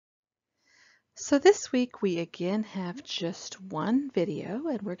So this week we again have just one video,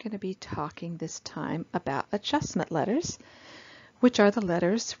 and we're going to be talking this time about adjustment letters, which are the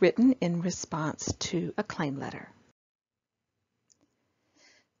letters written in response to a claim letter.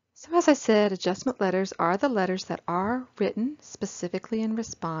 So as I said, adjustment letters are the letters that are written specifically in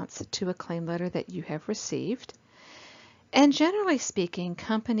response to a claim letter that you have received. And generally speaking,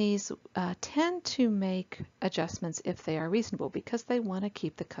 companies tend to make adjustments if they are reasonable because they want to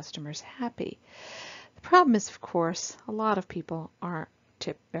keep the customers happy. The problem is, of course, a lot of people aren't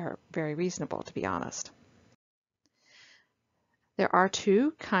very reasonable, to be honest. There are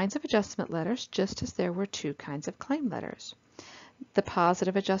two kinds of adjustment letters, just as there were two kinds of claim letters. The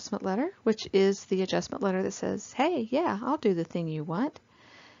positive adjustment letter, which is the adjustment letter that says, hey, yeah, I'll do the thing you want.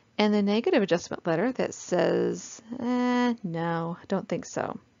 And the negative adjustment letter that says, no, I don't think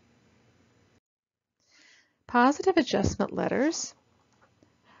so. Positive adjustment letters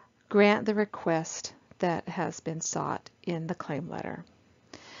grant the request that has been sought in the claim letter.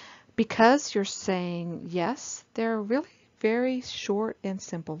 Because you're saying yes, they're really very short and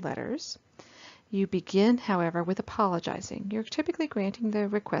simple letters. You begin, however, with apologizing. You're typically granting the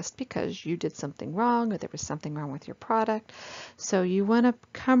request because you did something wrong or there was something wrong with your product. So you want to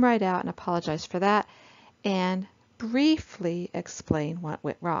come right out and apologize for that and briefly explain what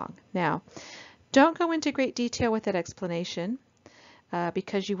went wrong. Now, don't go into great detail with that explanation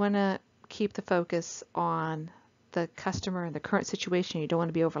because you want to keep the focus on the customer and the current situation. You don't want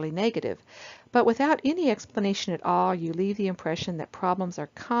to be overly negative. But without any explanation at all, you leave the impression that problems are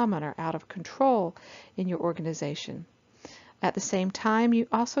common or out of control in your organization. At the same time, you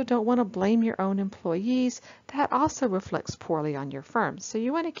also don't want to blame your own employees. That also reflects poorly on your firm. So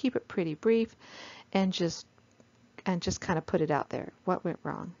you want to keep it pretty brief and just kind of put it out there. What went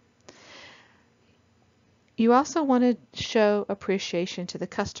wrong? You also want to show appreciation to the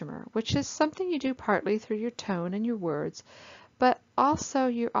customer, which is something you do partly through your tone and your words, but also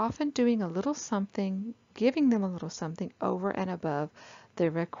you're often doing a little something, giving them a little something over and above the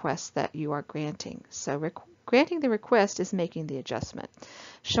request that you are granting. So granting the request is making the adjustment.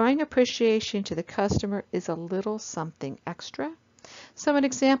 Showing appreciation to the customer is a little something extra. So an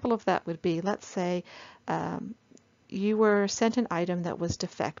example of that would be, let's say you were sent an item that was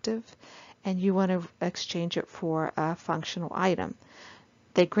defective and you want to exchange it for a functional item.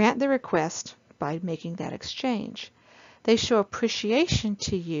 They grant the request by making that exchange. They show appreciation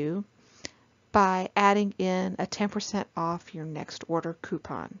to you by adding in a 10% off your next order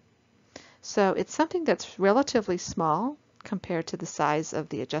coupon. So it's something that's relatively small compared to the size of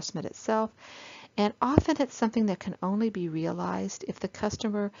the adjustment itself, and often it's something that can only be realized if the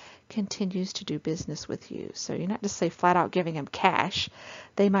customer continues to do business with you. So you're not just say flat out giving them cash.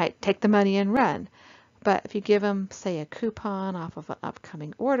 They might take the money and run. But if you give them, say, a coupon off of an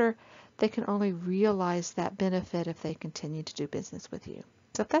upcoming order, they can only realize that benefit if they continue to do business with you.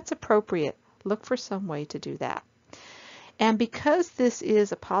 So if that's appropriate, look for some way to do that. And because this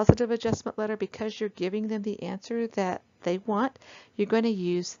is a positive adjustment letter, because you're giving them the answer that they want, you're going to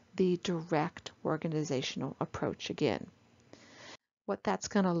use the direct organizational approach again. What that's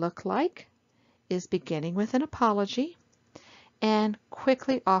going to look like is beginning with an apology and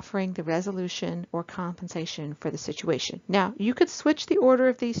quickly offering the resolution or compensation for the situation. Now, you could switch the order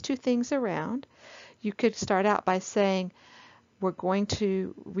of these two things around. You could start out by saying, we're going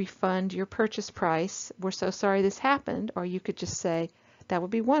to refund your purchase price. We're so sorry this happened. Or you could just say, that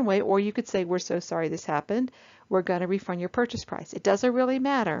would be one way. Or you could say, we're so sorry this happened. We're going to refund your purchase price. It doesn't really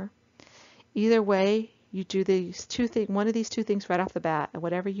matter. Either way, you do these one of these two things right off the bat. And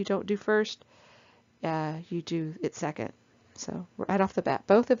whatever you don't do first, you do it second. So right off the bat,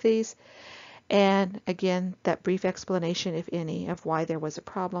 both of these. And again, that brief explanation, if any, of why there was a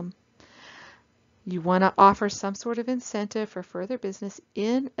problem. You want to offer some sort of incentive for further business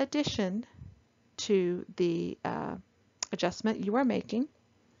in addition to the adjustment you are making.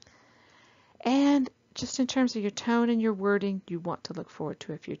 And just in terms of your tone and your wording, you want to look forward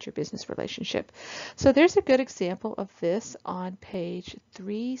to a future business relationship. So there's a good example of this on page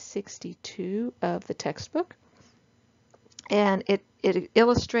 362 of the textbook. And it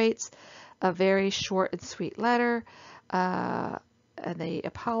illustrates a very short and sweet letter. And they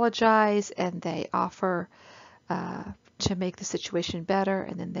apologize and they offer to make the situation better,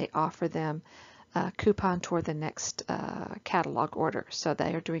 and then they offer them a coupon toward the next catalog order. So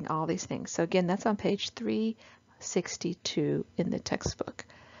they are doing all these things. So again, that's on page 362 in the textbook.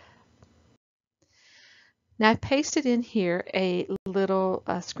 Now I've pasted in here a little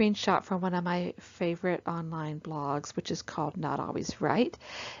screenshot from one of my favorite online blogs, which is called Not Always Right.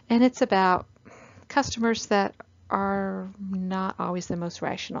 And it's about customers that are not always the most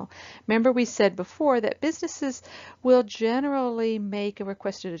rational. Remember, we said before that businesses will generally make a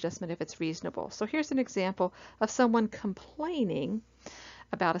requested adjustment if it's reasonable. So here's an example of someone complaining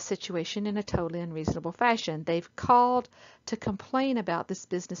about a situation in a totally unreasonable fashion. They've called to complain about this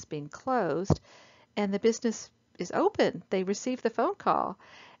business being closed, and the business is open. They received the phone call,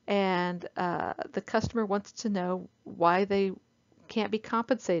 and the customer wants to know why they can't be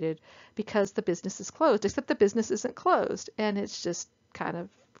compensated because the business is closed, except the business isn't closed, and it's just kind of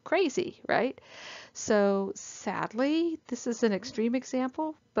crazy, right? So sadly, this is an extreme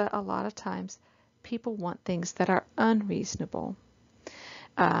example, but a lot of times people want things that are unreasonable.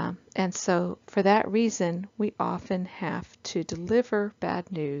 And so for that reason, we often have to deliver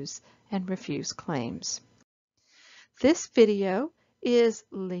bad news and refuse claims. This video is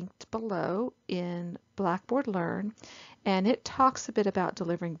linked below in Blackboard Learn, and it talks a bit about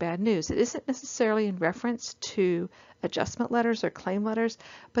delivering bad news. It isn't necessarily in reference to adjustment letters or claim letters,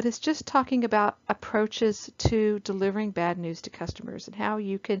 but it's just talking about approaches to delivering bad news to customers and how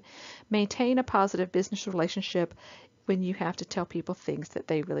you can maintain a positive business relationship when you have to tell people things that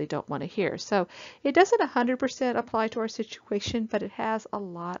they really don't want to hear. So it doesn't 100% apply to our situation, but it has a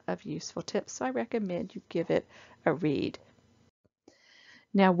lot of useful tips, so I recommend you give it a read.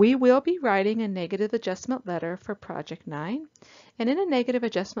 Now we will be writing a negative adjustment letter for Project 9, and in a negative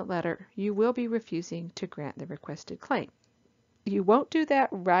adjustment letter you will be refusing to grant the requested claim. You won't do that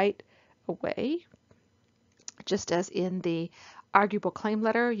right away, just as in the arguable claim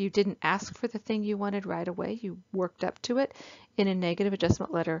letter you didn't ask for the thing you wanted right away, you worked up to it. In a negative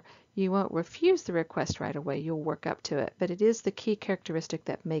adjustment letter you won't refuse the request right away, you'll work up to it, but it is the key characteristic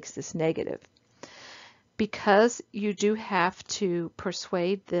that makes this negative. Because you do have to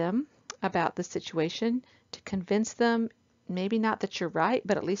persuade them about the situation, to convince them, maybe not that you're right,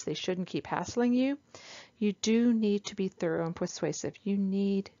 but at least they shouldn't keep hassling you, you do need to be thorough and persuasive. You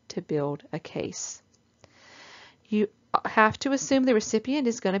need to build a case. You have to assume the recipient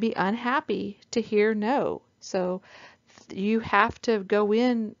is going to be unhappy to hear no. So you have to go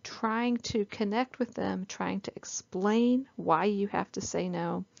in trying to connect with them, trying to explain why you have to say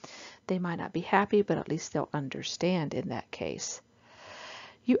no. They might not be happy, but at least they'll understand in that case.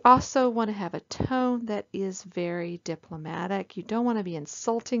 You also want to have a tone that is very diplomatic. You don't want to be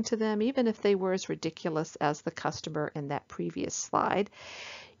insulting to them, even if they were as ridiculous as the customer in that previous slide.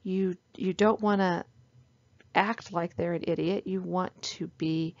 You don't want to act like they're an idiot. You want to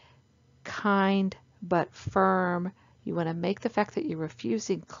be kind but firm. You want to make the fact that you're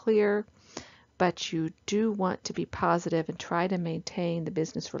refusing clear, but you do want to be positive and try to maintain the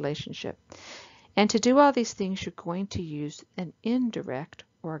business relationship. And to do all these things, you're going to use an indirect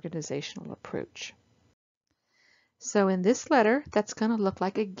organizational approach. So in this letter, that's going to look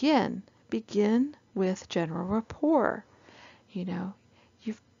like, again, begin with general rapport. You know,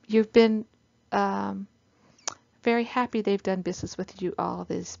 you've been very happy they've done business with you all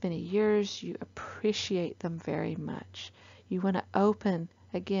this many years. You appreciate them very much. You want to open,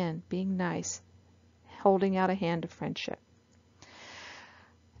 again, being nice, holding out a hand of friendship.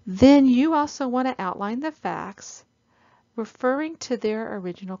 Then you also want to outline the facts referring to their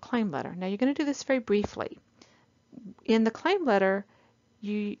original claim letter. Now you're going to do this very briefly. In the claim letter,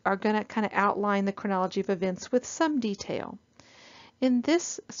 you are going to kind of outline the chronology of events with some detail. In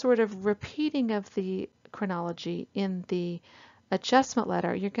this sort of repeating of the chronology in the adjustment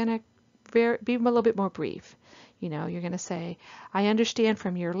letter, you're going to be a little bit more brief. You know, you're going to say, I understand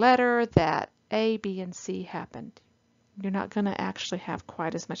from your letter that A, B, and C happened. You're not going to actually have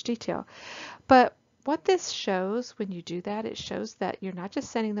quite as much detail. But what this shows when you do that, it shows that you're not just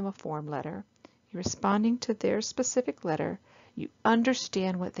sending them a form letter. You're responding to their specific letter. You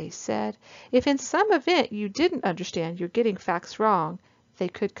understand what they said. If in some event you didn't understand, you're getting facts wrong, they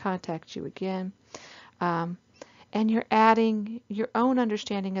could contact you again. And you're adding your own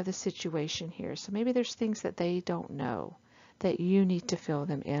understanding of the situation here. So maybe there's things that they don't know that you need to fill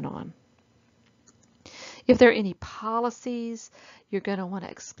them in on. If there are any policies, you're going to want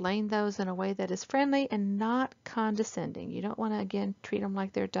to explain those in a way that is friendly and not condescending. You don't want to, again, treat them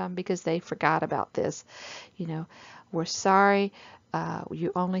like they're dumb because they forgot about this. You know, we're sorry,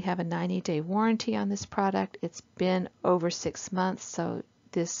 you only have a 90-day warranty on this product. It's been over 6 months, so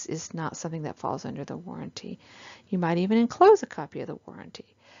this is not something that falls under the warranty. You might even enclose a copy of the warranty.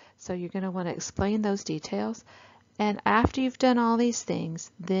 So you're going to want to explain those details. And after you've done all these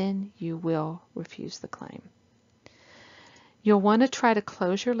things, then you will refuse the claim. You'll want to try to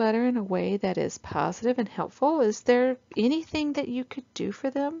close your letter in a way that is positive and helpful. Is there anything that you could do for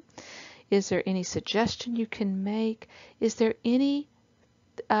them? Is there any suggestion you can make? Is there any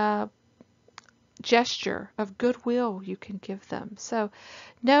gesture of goodwill you can give them. So,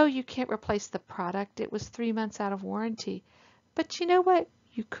 no, you can't replace the product. It was 3 months out of warranty. But you know what?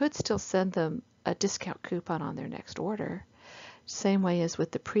 You could still send them a discount coupon on their next order. Same way as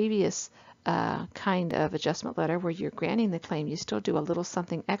with the previous kind of adjustment letter where you're granting the claim, you still do a little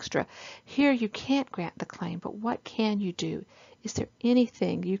something extra. Here you can't grant the claim, but what can you do? Is there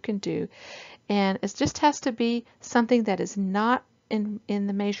anything you can do? And it just has to be something that is not in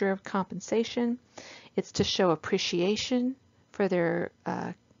the measure of compensation. It's to show appreciation for their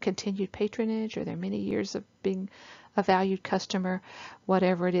continued patronage or their many years of being a valued customer,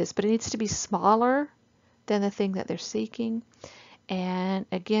 whatever it is. But it needs to be smaller than the thing that they're seeking. And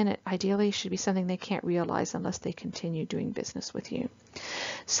again, it ideally should be something they can't realize unless they continue doing business with you.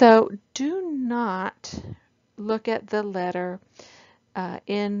 So do not look at the letter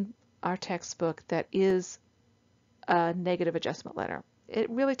in our textbook that is a negative adjustment letter. It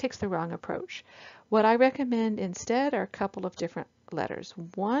really takes the wrong approach. What I recommend instead are a couple of different letters.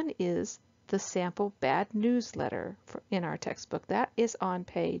 One is the sample bad news letter in our textbook. That is on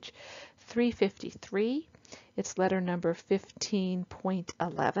page 353. It's letter number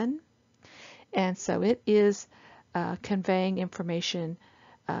 15.11. And so it is conveying information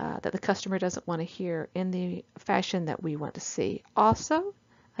that the customer doesn't want to hear in the fashion that we want to see. Also,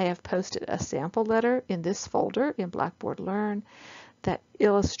 I have posted a sample letter in this folder in Blackboard Learn that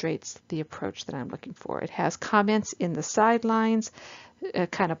illustrates the approach that I'm looking for. It has comments in the sidelines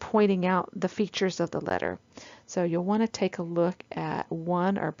kind of pointing out the features of the letter. So you'll want to take a look at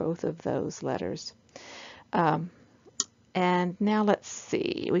one or both of those letters. And now let's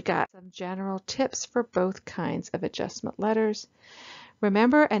see, we got some general tips for both kinds of adjustment letters.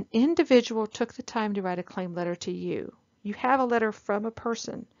 Remember, an individual took the time to write a claim letter to you. You have a letter from a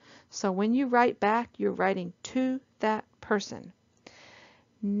person. So when you write back, you're writing to that person.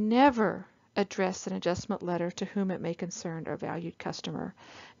 Never address an adjustment letter to whom it may concern a valued customer.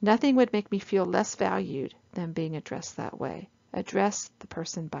 Nothing would make me feel less valued than being addressed that way. Address the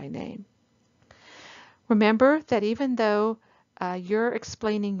person by name. Remember that even though you're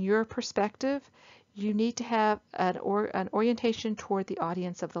explaining your perspective, you need to have an orientation toward the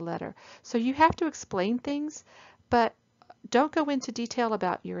audience of the letter. So you have to explain things, but don't go into detail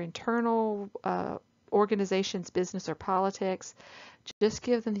about your internal organization's business or politics. Just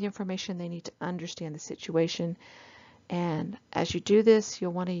give them the information they need to understand the situation. And as you do this,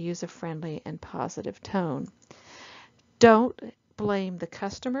 you'll want to use a friendly and positive tone. Don't blame the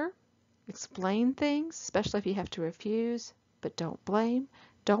customer. Explain things, especially if you have to refuse, but don't blame.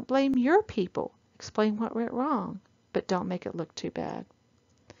 Don't blame your people. Explain what went wrong, but don't make it look too bad.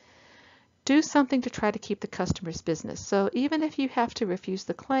 Do something to try to keep the customer's business. So even if you have to refuse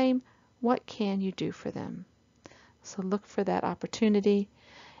the claim, what can you do for them? So look for that opportunity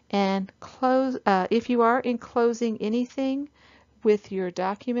and close. If you are enclosing anything with your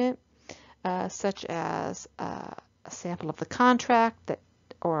document, such as a sample of the contract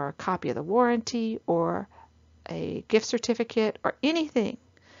or a copy of the warranty or a gift certificate or anything,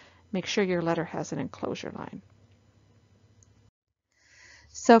 make sure your letter has an enclosure line.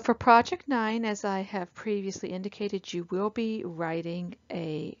 So for Project 9, as I have previously indicated, you will be writing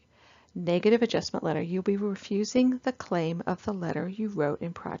a negative adjustment letter. You'll be refusing the claim of the letter you wrote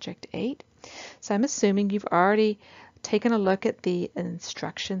in Project 8. So I'm assuming you've already taken a look at the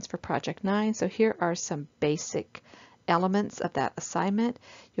instructions for Project 9. So here are some basic elements of that assignment.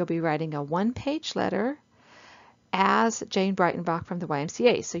 You'll be writing a one-page letter as Jane Breitenbach from the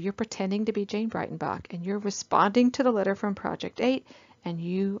YMCA. So you're pretending to be Jane Breitenbach and you're responding to the letter from Project 8, and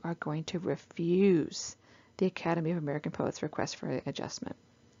you are going to refuse the Academy of American Poets request for an adjustment.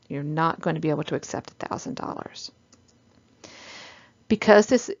 You're not going to be able to accept $1,000. Because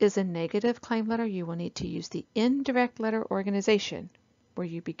this is a negative claim letter, you will need to use the indirect letter organization, where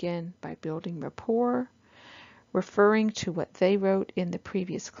you begin by building rapport, referring to what they wrote in the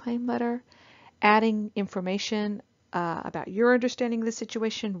previous claim letter, adding information about your understanding of the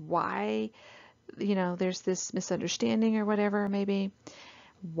situation, why there's this misunderstanding or whatever maybe,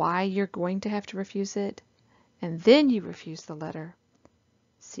 why you're going to have to refuse it, and then you refuse the letter.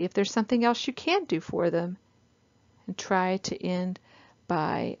 See if there's something else you can do for them, and try to end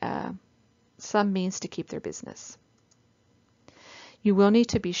by some means to keep their business. You will need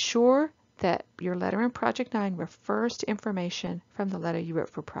to be sure that your letter in Project 9 refers to information from the letter you wrote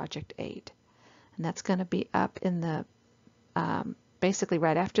for Project 8. And that's going to be up in the, basically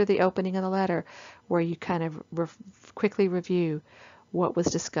right after the opening of the letter, where you kind of quickly review what was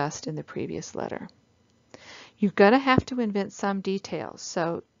discussed in the previous letter. You're going to have to invent some details.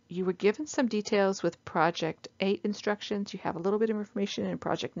 So you were given some details with Project 8 instructions. You have a little bit of information in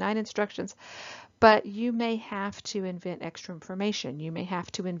Project 9 instructions, but you may have to invent extra information. You may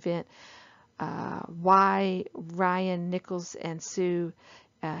have to invent why Ryan, Nichols, and Sue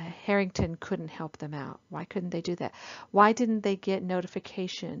Harrington couldn't help them out. Why couldn't they do that? Why didn't they get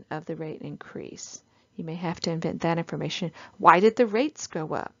notification of the rate increase? You may have to invent that information. Why did the rates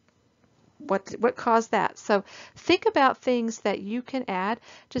go up? What caused that? So think about things that you can add.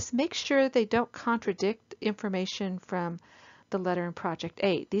 Just make sure they don't contradict information from the letter in Project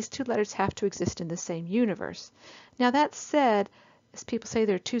 8. These two letters have to exist in the same universe. Now that said, as people say,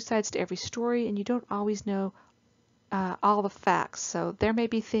 there are two sides to every story, and you don't always know all the facts. So there may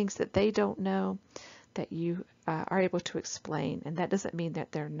be things that they don't know that you are able to explain, and that doesn't mean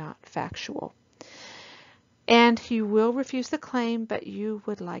that they're not factual. And you will refuse the claim, but you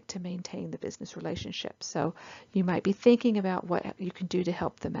would like to maintain the business relationship. So you might be thinking about what you can do to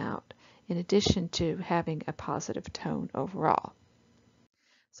help them out, in addition to having a positive tone overall.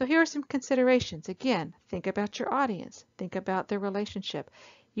 So here are some considerations. Again, think about your audience. Think about their relationship.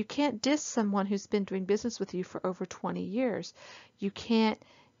 You can't diss someone who's been doing business with you for over 20 years. You can't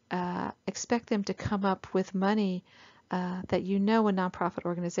expect them to come up with money that you know a nonprofit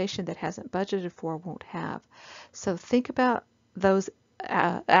organization that hasn't budgeted for won't have. So think about those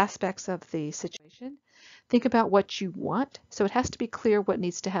aspects of the situation. Think about what you want. So it has to be clear what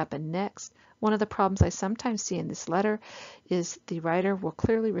needs to happen next. One of the problems I sometimes see in this letter is the writer will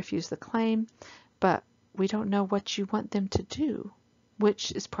clearly refuse the claim, but we don't know what you want them to do,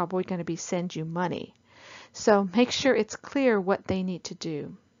 which is probably going to be send you money. So make sure it's clear what they need to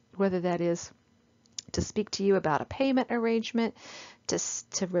do, whether that is to speak to you about a payment arrangement,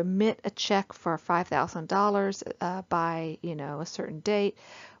 to remit a check for $5,000 by a certain date.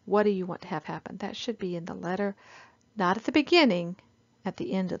 What do you want to have happen? That should be in the letter, not at the beginning, at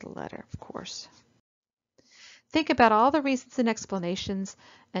the end of the letter, of course. Think about all the reasons and explanations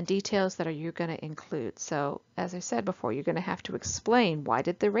and details that you're going to include. So as I said before, you're going to have to explain, why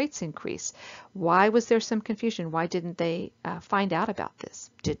did the rates increase? Why was there some confusion? Why didn't they find out about this?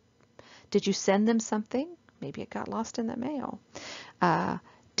 Did you send them something? Maybe it got lost in the mail.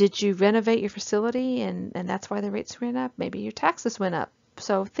 Did you renovate your facility and that's why the rates went up? Maybe your taxes went up.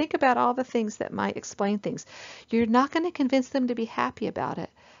 So think about all the things that might explain things. You're not going to convince them to be happy about it,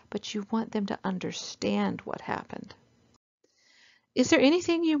 but you want them to understand what happened. Is there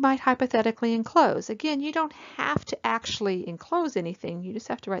anything you might hypothetically enclose? Again, you don't have to actually enclose anything. You just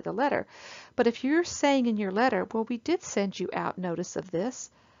have to write the letter. But if you're saying in your letter, well, we did send you out notice of this,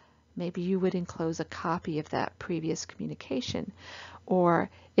 maybe you would enclose a copy of that previous communication. Or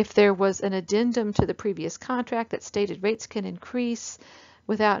if there was an addendum to the previous contract that stated rates can increase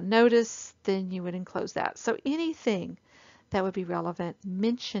without notice, then you would enclose that. So anything that would be relevant,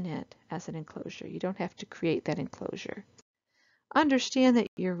 mention it as an enclosure. You don't have to create that enclosure. Understand that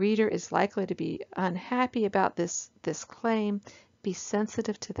your reader is likely to be unhappy about this claim. Be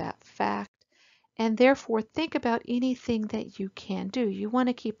sensitive to that fact. And therefore, think about anything that you can do. You want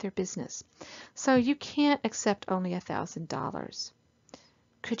to keep their business. So you can't accept only $1,000.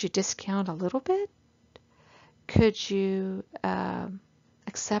 Could you discount a little bit? Could you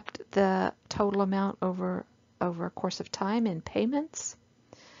accept the total amount over a course of time in payments?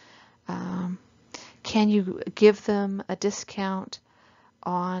 Can you give them a discount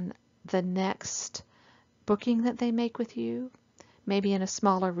on the next booking that they make with you? Maybe in a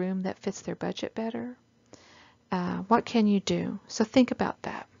smaller room that fits their budget better? What can you do? So think about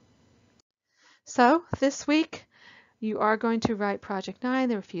that. So this week you are going to write Project 9,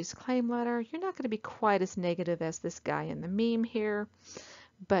 the refused claim letter. You're not going to be quite as negative as this guy in the meme here,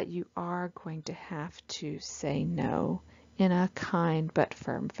 but you are going to have to say no in a kind but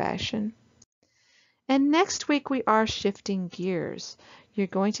firm fashion. And next week we are shifting gears. You're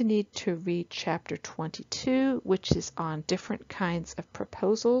going to need to read chapter 22, which is on different kinds of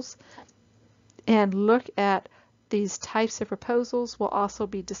proposals, and look at these types of proposals. We'll also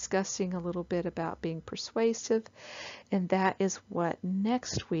be discussing a little bit about being persuasive, and that is what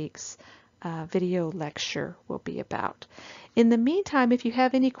next week's video lecture will be about. In the meantime, if you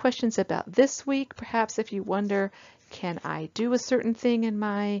have any questions about this week, perhaps if you wonder, can I do a certain thing in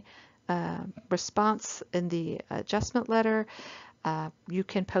my response in the adjustment letter, you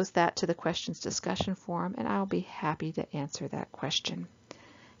can post that to the questions discussion forum, and I'll be happy to answer that question.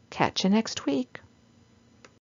 Catch you next week.